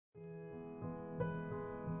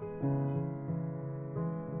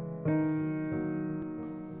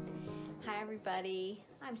everybody.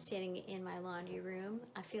 I'm standing in my laundry room.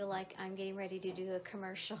 I feel like I'm getting ready to do a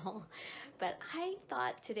commercial, but I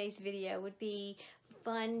thought today's video would be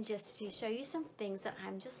fun just to show you some things that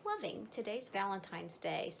I'm just loving. Today's Valentine's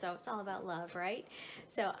Day, so it's all about love, right?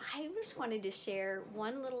 So I just wanted to share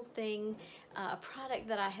one little thing, a product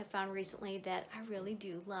that I have found recently that I really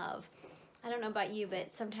do love. I don't know about you,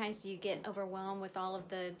 but sometimes you get overwhelmed with all of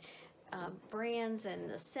the brands and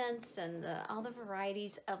the scents and all the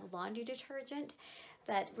varieties of laundry detergent.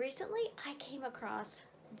 But recently I came across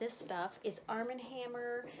this stuff. It's Arm &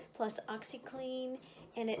 Hammer plus OxyClean,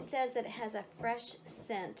 and it says that it has a fresh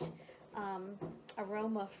scent,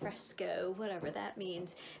 aroma fresco, whatever that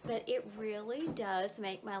means. But it really does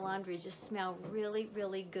make my laundry just smell really,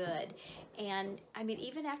 really good. And I mean,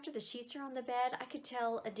 even after the sheets are on the bed, I could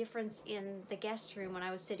tell a difference in the guest room when I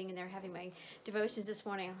was sitting in there having my devotions this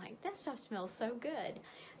morning. I'm like, that stuff smells so good.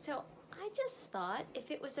 So I just thought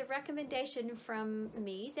if it was a recommendation from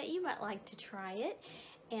me that you might like to try it.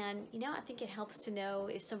 And you know, I think it helps to know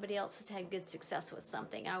if somebody else has had good success with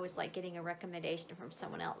something. I always like getting a recommendation from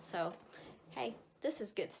someone else. So, hey, this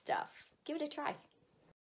is good stuff. Give it a try.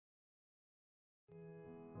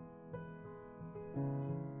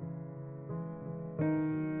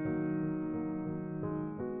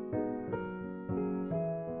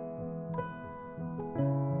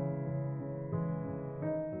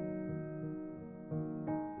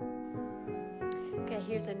 Okay,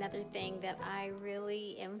 here's another thing that I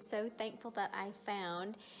really am so thankful that I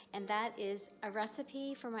found, and that is a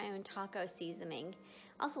recipe for my own taco seasoning.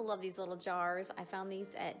 I also love these little jars. I found these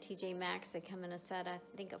at TJ Maxx. They come in a set, I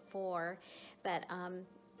think, of 4, but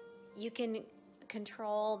you can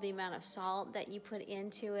control the amount of salt that you put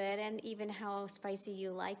into it and even how spicy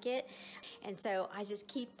you like it. And so I just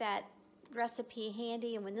keep that recipe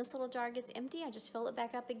handy, and when this little jar gets empty, I just fill it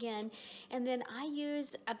back up again. And then I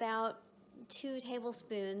use about 2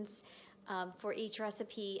 tablespoons for each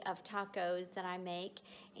recipe of tacos that I make.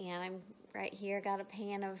 And I'm right here, got a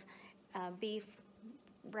pan of beef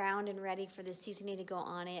browned and ready for the seasoning to go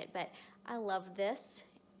on it. But I love this.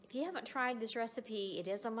 If you haven't tried this recipe, it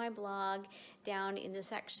is on my blog down in the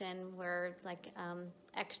section where it's like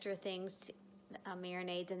extra things,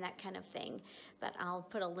 marinades and that kind of thing. But I'll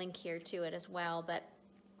put a link here to it as well. But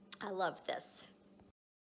I love this.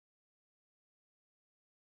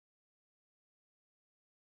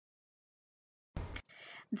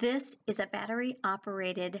 This is a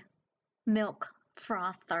battery-operated milk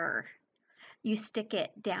frother. You stick it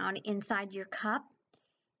down inside your cup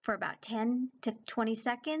for about 10 to 20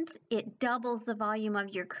 seconds. It doubles the volume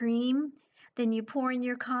of your cream. Then you pour in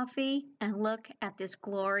your coffee and look at this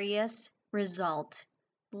glorious result.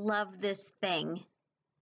 Love this thing.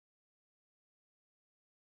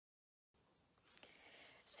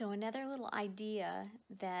 So another little idea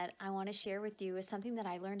that I want to share with you is something that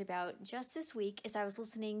I learned about just this week as I was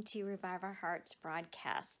listening to Revive Our Hearts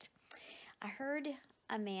broadcast. I heard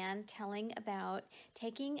a man telling about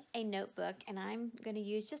taking a notebook, and I'm going to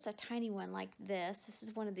use just a tiny one like this. This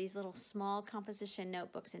is one of these little small composition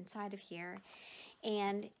notebooks inside of here.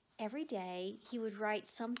 And every day he would write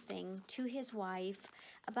something to his wife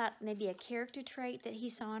about maybe a character trait that he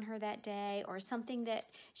saw in her that day or something that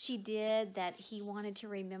she did that he wanted to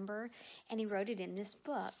remember, and he wrote it in this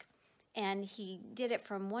book. And he did it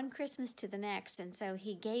from one Christmas to the next, and so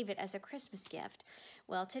he gave it as a Christmas gift.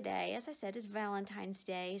 Well, today, as I said, is Valentine's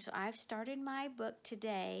Day, so I've started my book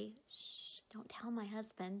today. Shh, don't tell my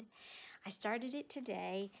husband. I started it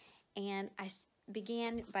today, and I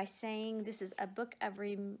began by saying this is a book of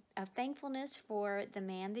thankfulness for the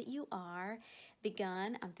man that you are,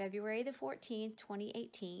 begun on February the 14th,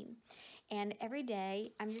 2018. And every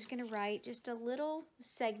day I'm just going to write just a little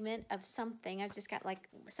segment of something. I've just got like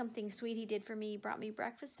something sweet he did for me. He brought me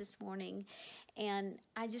breakfast this morning, and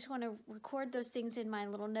I just want to record those things in my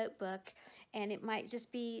little notebook. And it might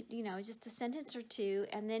just be, you know, just a sentence or two,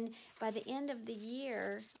 and then by the end of the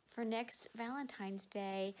year, for next Valentine's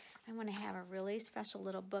Day, I want to have a really special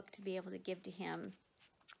little book to be able to give to him.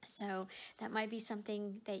 So that might be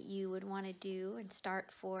something that you would want to do and start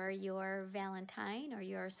for your Valentine or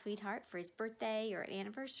your sweetheart for his birthday or an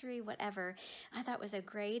anniversary, whatever. I thought was a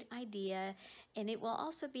great idea, and it will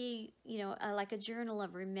also be, you know, like a journal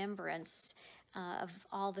of remembrance of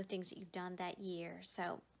all the things that you've done that year.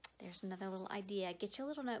 So there's another little idea. Get your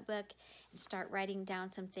little notebook and start writing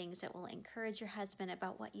down some things that will encourage your husband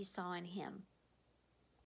about what you saw in him.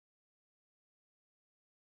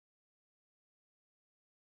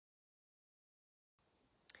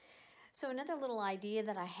 So another little idea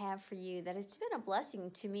that I have for you that has been a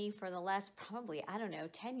blessing to me for the last probably, I don't know,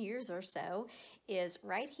 10 years or so is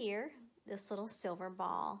right here, this little silver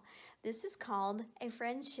ball. This is called a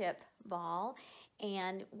friendship ball,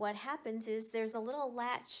 and what happens is there's a little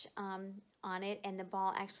latch on it, and the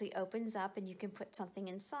ball actually opens up and you can put something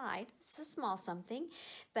inside. It's a small something,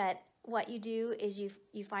 but what you do is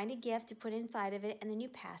you find a gift to put inside of it, and then you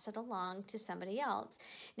pass it along to somebody else.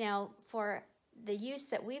 Now, for the use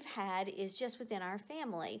that we've had is just within our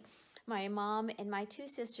family. My mom and my two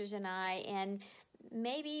sisters and I, and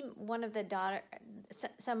maybe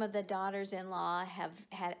some of the daughters-in-law have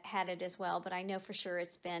had it as well, but I know for sure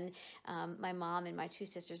it's been my mom and my two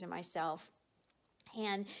sisters and myself.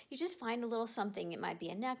 And you just find a little something. It might be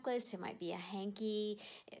a necklace, it might be a hanky,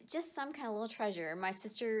 just some kind of little treasure. My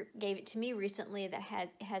sister gave it to me recently that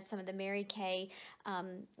had some of the Mary Kay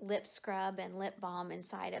lip scrub and lip balm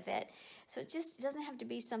inside of it. So it just doesn't have to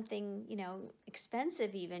be something,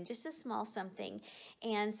 expensive even, just a small something.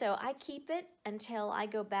 And so I keep it until I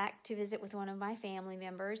go back to visit with one of my family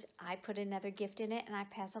members. I put another gift in it and I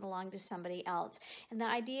pass it along to somebody else. And the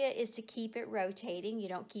idea is to keep it rotating. You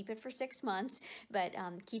don't keep it for 6 months, but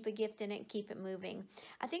keep a gift in it and keep it moving.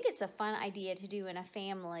 I think it's a fun idea to do in a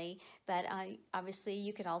family, but obviously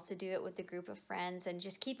you could also do it with a group of friends and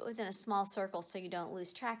just keep it within a small circle so you don't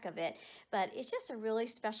lose track of it. But it's just a really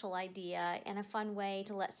special idea and a fun way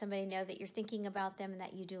to let somebody know that you're thinking about them and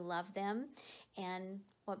that you do love them. And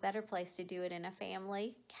what better place to do it in a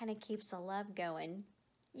family? Kind of keeps the love going.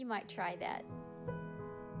 You might try that.